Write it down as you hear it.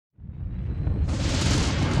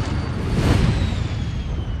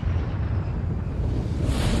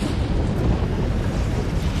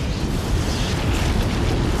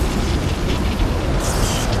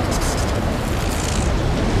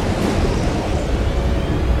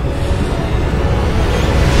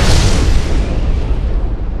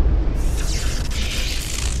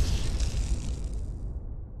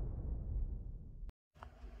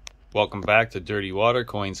Welcome back to Dirty Water,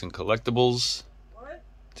 Coins and Collectibles.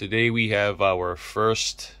 Today we have our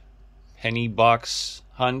first penny box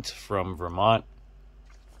hunt from Vermont.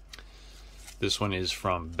 This one is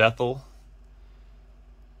from Bethel.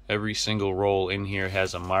 Every single roll in here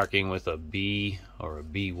has a marking with a B or a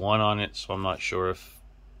B1 on it, so I'm not sure if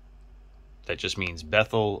that just means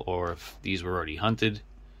Bethel or if these were already hunted.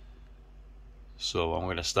 So I'm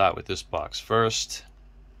going to start with this box first.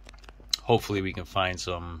 Hopefully we can find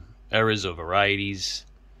some errors or varieties.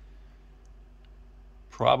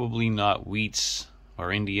 Probably not wheats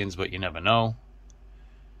or Indians, but you never know.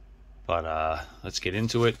 But let's get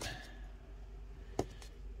into it.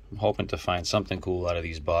 I'm hoping to find something cool out of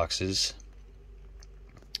these boxes.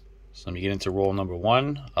 So let me get into roll number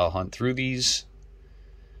one. I'll hunt through these.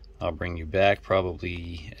 I'll bring you back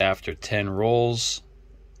probably after 10 rolls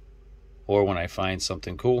or when I find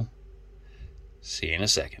something cool. See you in a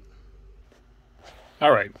second.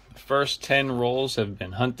 Alright, the first 10 rolls have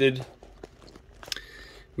been hunted.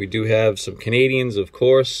 We do have some Canadians, of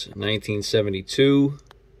course, 1972,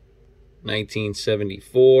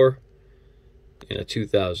 1974, and a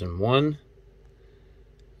 2001.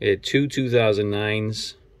 We had two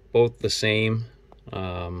 2009s, both the same.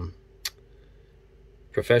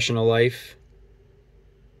 Professional Life.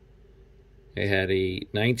 They had a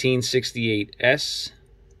 1968 S.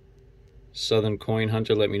 Southern Coin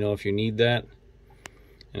Hunter, let me know if you need that.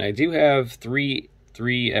 And I do have three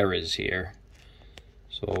errors here.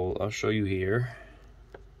 So I'll show you here.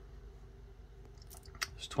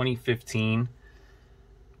 It's 2015.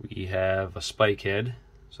 We have a spike head.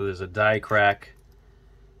 So there's a die crack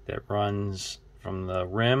that runs from the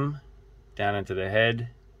rim down into the head,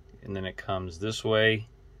 and then it comes this way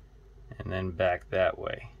and then back that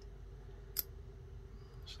way.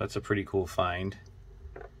 So that's a pretty cool find.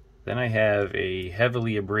 Then I have a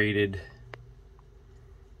heavily abraded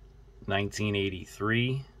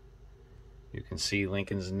 1983. You can see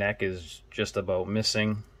Lincoln's neck is just about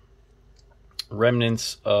missing.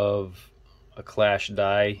 Remnants of a clash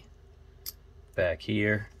die back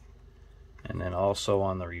here. And then also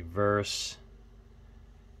on the reverse,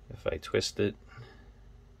 if I twist it,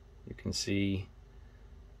 you can see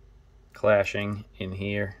clashing in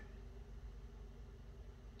here.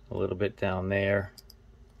 A little bit down there.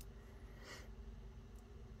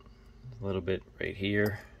 A little bit right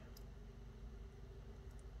here.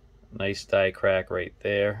 Nice die crack right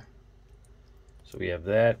there. So we have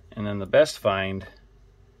that. And then the best find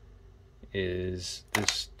is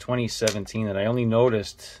this 2017 that I only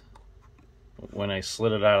noticed when I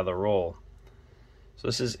slid it out of the roll. So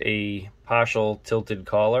this is a partial tilted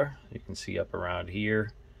collar. You can see up around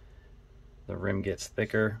here. The rim gets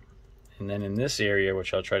thicker. And then in this area,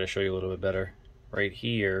 which I'll try to show you a little bit better, right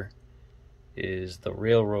here is the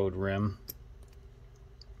railroad rim.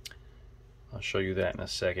 I'll show you that in a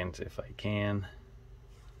second if I can.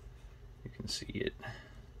 You can see it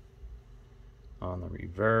on the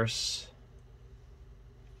reverse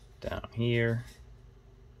down here.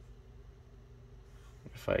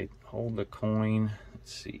 If I hold the coin,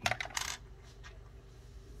 let's see.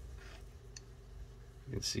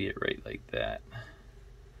 You can see it right like that.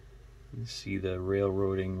 You see the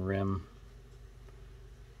railroading rim.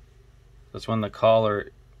 That's when the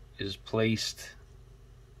collar is placed.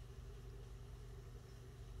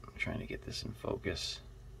 I'm trying to get this in focus.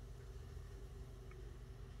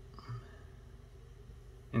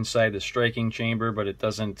 Inside the striking chamber, but it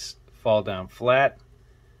doesn't fall down flat.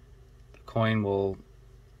 The coin will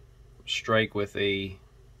strike with a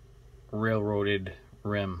railroaded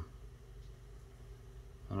rim.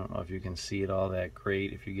 I don't know if you can see it all that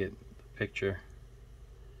great if you get the picture,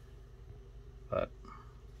 but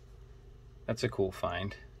that's a cool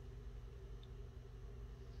find.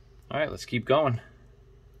 All right, let's keep going.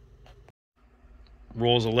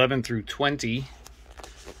 Rolls 11 through 20.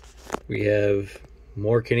 We have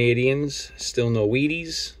more Canadians, still no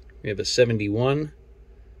Wheaties. We have a 71,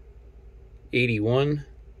 81,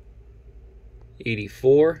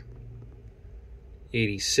 84,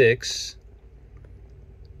 86,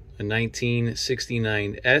 a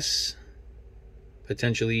 1969 S,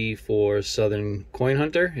 potentially for Southern Coin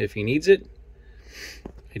Hunter if he needs it.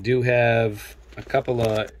 I do have a couple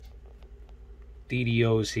of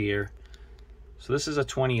DDOs here. So this is a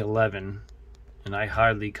 2011, and I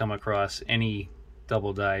hardly come across any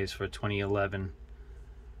double dies for 2011.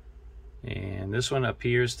 And this one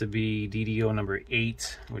appears to be DDO number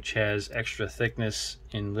 8, which has extra thickness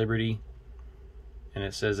in Liberty. And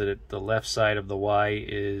it says that the left side of the Y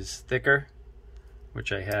is thicker,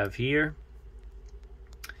 which I have here.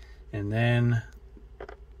 And then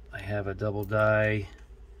I have a double die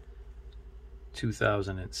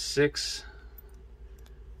 2006.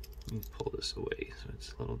 Let me pull this away so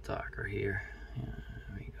it's a little darker here. Yeah,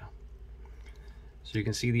 there we go. So you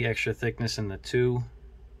can see the extra thickness in the 2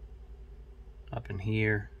 up in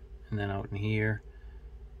here and then out in here.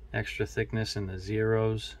 Extra thickness in the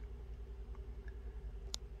 0s.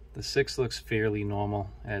 The 6 looks fairly normal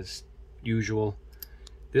as usual.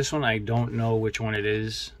 This one I don't know which one it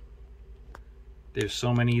is. There's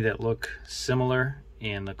so many that look similar,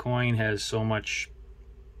 and the coin has so much,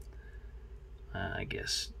 I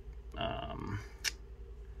guess, not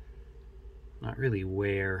really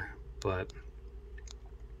wear, but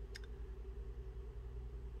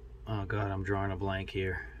oh god, I'm drawing a blank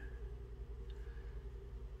here.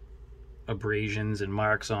 Abrasions and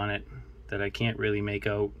marks on it that I can't really make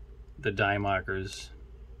out the die markers,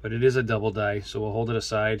 but it is a double die, so we'll hold it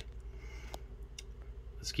aside.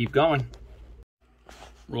 Let's keep going.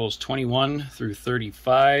 Rolls 21 through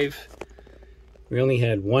 35. We only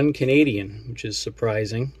had one Canadian, which is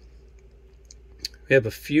surprising. We have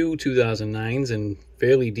a few 2009s in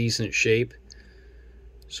fairly decent shape.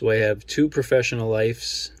 So I have 2 professional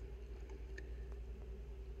lifes.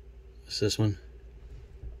 What's this one?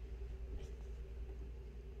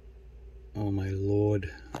 Oh my lord.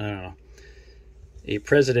 I don't know. A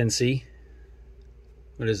presidency.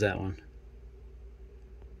 What is that one?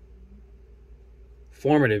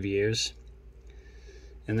 Formative years.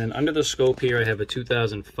 And then under the scope here I have a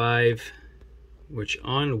 2005, which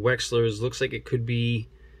on Wexler's looks like it could be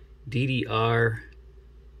DDR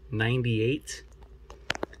 98.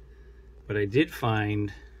 But I did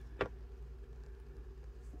find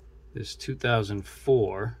this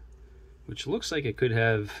 2004, which looks like it could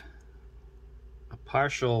have a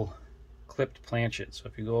partial clipped planchet. So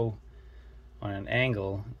if you go on an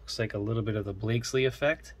angle, it looks like a little bit of the Blakesley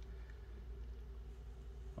effect.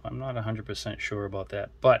 I'm not 100% sure about that,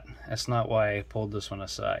 but that's not why I pulled this one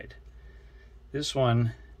aside. This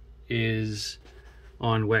one is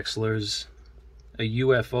on Wexler's, a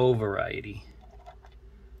UFO variety.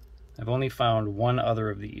 I've only found one other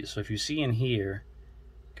of these. So if you see in here,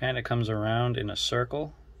 kind of comes around in a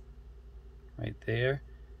circle right there,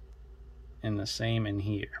 and the same in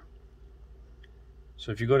here.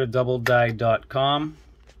 So if you go to doubledie.com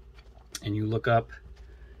and you look up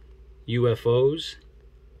UFOs,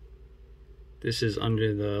 this is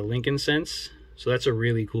under the Lincoln Sense, so that's a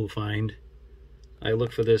really cool find. I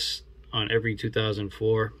look for this on every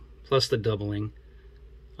 2004, plus the doubling.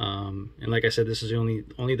 And like I said, this is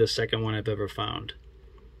only the second one I've ever found.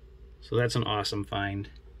 So that's an awesome find.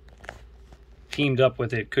 Teamed up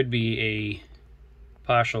with it could be a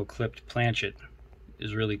partial clipped planchet.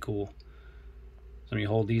 Is really cool. So let me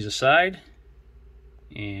hold these aside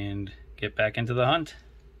and get back into the hunt.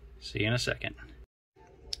 See you in a second.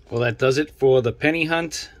 Well, that does it for the penny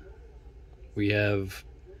hunt. We have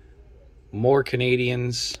more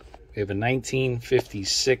Canadians. We have a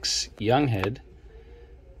 1956 Younghead.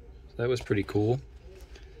 So that was pretty cool.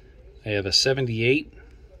 I have a 78,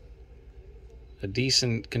 a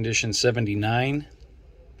decent condition 79,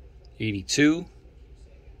 82,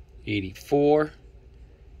 84,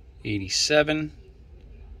 87,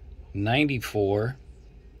 94,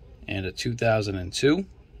 and a 2002.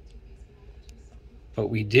 But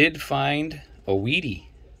we did find a Wheatie,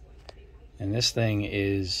 and this thing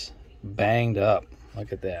is banged up.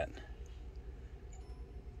 Look at that.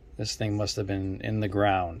 This thing must have been in the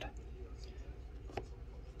ground.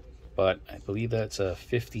 But I believe that's a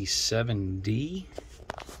 57D.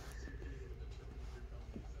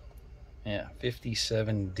 Yeah,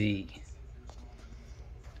 57D.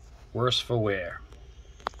 Worse for wear.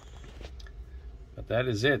 But that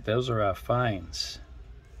is it. Those are our finds.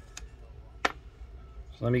 So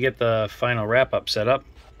let me get the final wrap-up set up.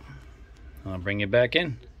 I'll bring you back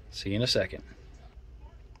in. See you in a second.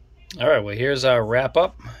 Alright, well here's our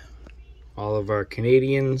wrap-up. All of our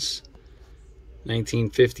Canadians.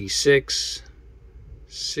 1956,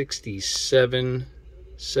 67,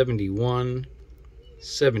 71,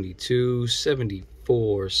 72,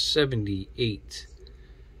 74, 78,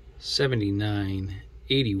 79,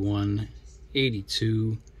 81,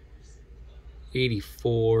 82,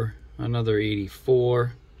 84, another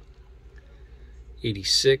 84,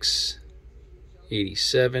 86,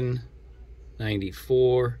 87,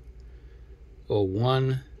 94,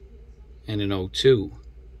 01, and an 02.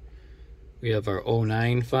 We have our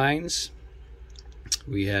 09 finds.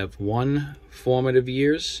 We have 1 formative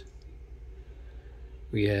years.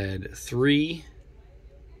 We had 4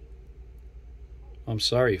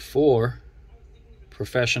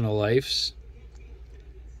 professional lives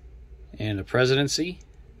and a presidency.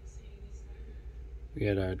 We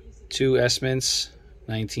had our 2 S-mints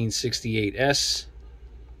 1968S,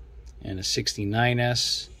 and a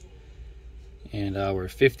 69S, and our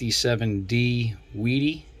 57D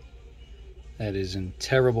Wheatie that is in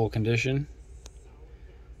terrible condition,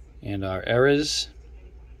 and our errors.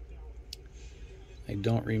 I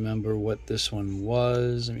don't remember what this one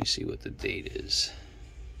was. Let me see what the date is.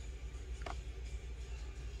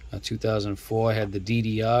 2004 had the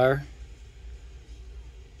DDR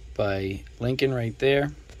by Lincoln right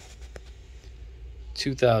there.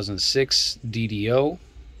 2006 DDO.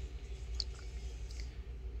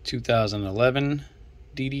 2011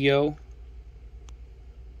 DDO.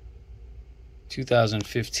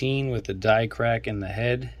 2015 with the die crack in the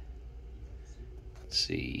head. Let's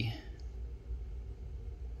see.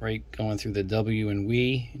 Right going through the W and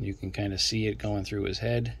we, and you can kind of see it going through his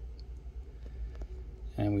head.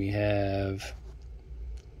 And we have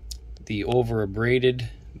the over abraded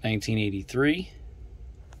 1983.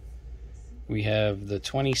 We have the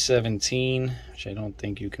 2017, which I don't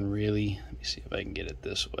think you can really, let me see if I can get it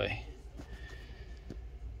this way.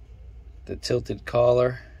 The tilted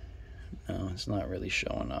collar. No, it's not really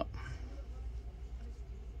showing up.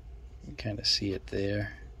 You can kind of see it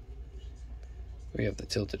there. We have the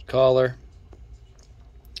tilted collar.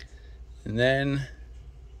 And then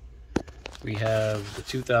we have the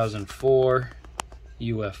 2004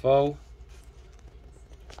 UFO.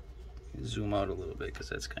 Zoom out a little bit because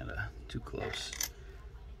that's kind of too close.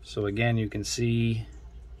 So again, you can see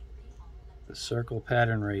the circle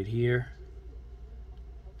pattern right here.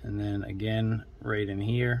 And then again, right in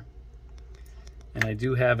here. And I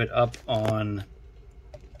do have it up on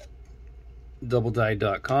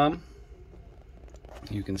doubledie.com.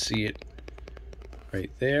 You can see it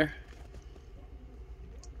right there.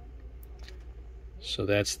 So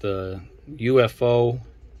that's the UFO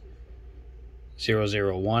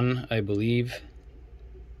 001, I believe.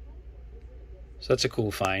 So that's a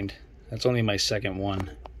cool find. That's only my second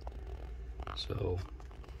one, so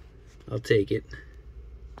I'll take it.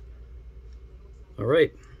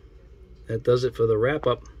 Alright, that does it for the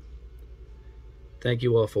wrap-up. Thank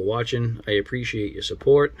you all for watching. I appreciate your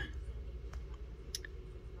support.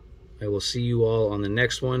 I will see you all on the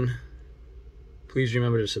next one. Please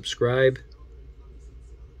remember to subscribe.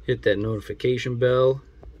 Hit that notification bell.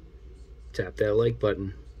 Tap that like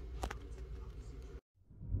button.